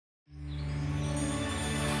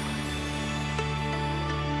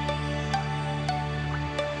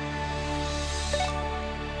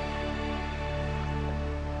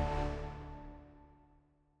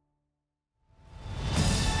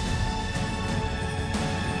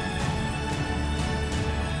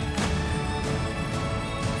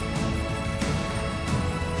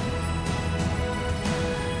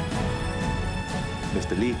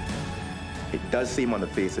Mr. Lee, it does seem on the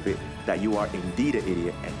face of it that you are indeed an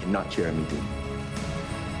idiot and cannot chair a meeting.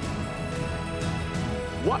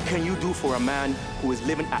 What can you do for a man who is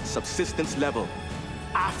living at subsistence level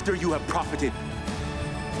after you have profited?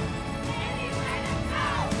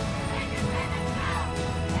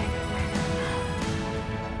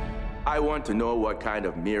 I want to know what kind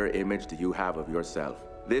of mirror image do you have of yourself.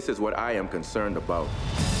 This is what I am concerned about.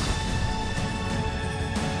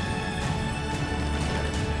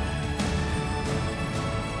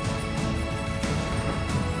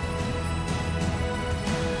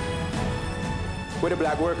 We're the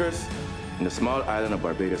black workers in the small island of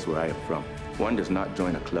Barbados where I am from. One does not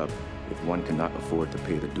join a club if one cannot afford to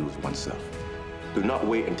pay the dues oneself. Do not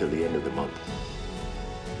wait until the end of the month.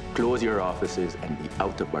 Close your offices and be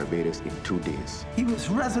out of Barbados in 2 days. He was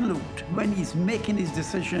resolute when he's making his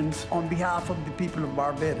decisions on behalf of the people of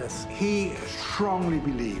Barbados. He strongly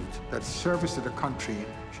believed that service to the country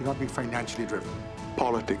should not be financially driven.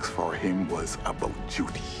 Politics for him was about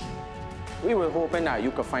duty. We were hoping that you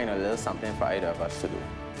could find a little something for either of us to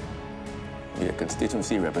do. Your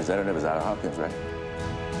constituency representative is out of Hopkins, right?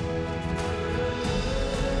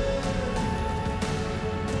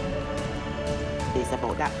 It's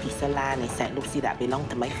about that piece of land in St. Lucie that belonged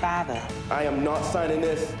to my father. I am not signing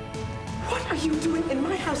this. What are you doing in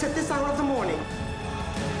my house at this hour of the morning?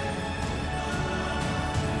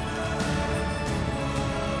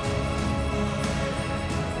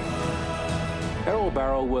 Errol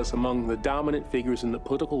Barrow was among the dominant figures in the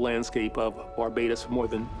political landscape of Barbados for more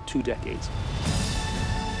than 2 decades.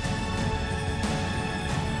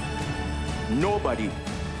 Nobody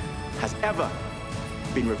has ever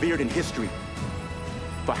been revered in history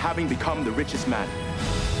for having become the richest man.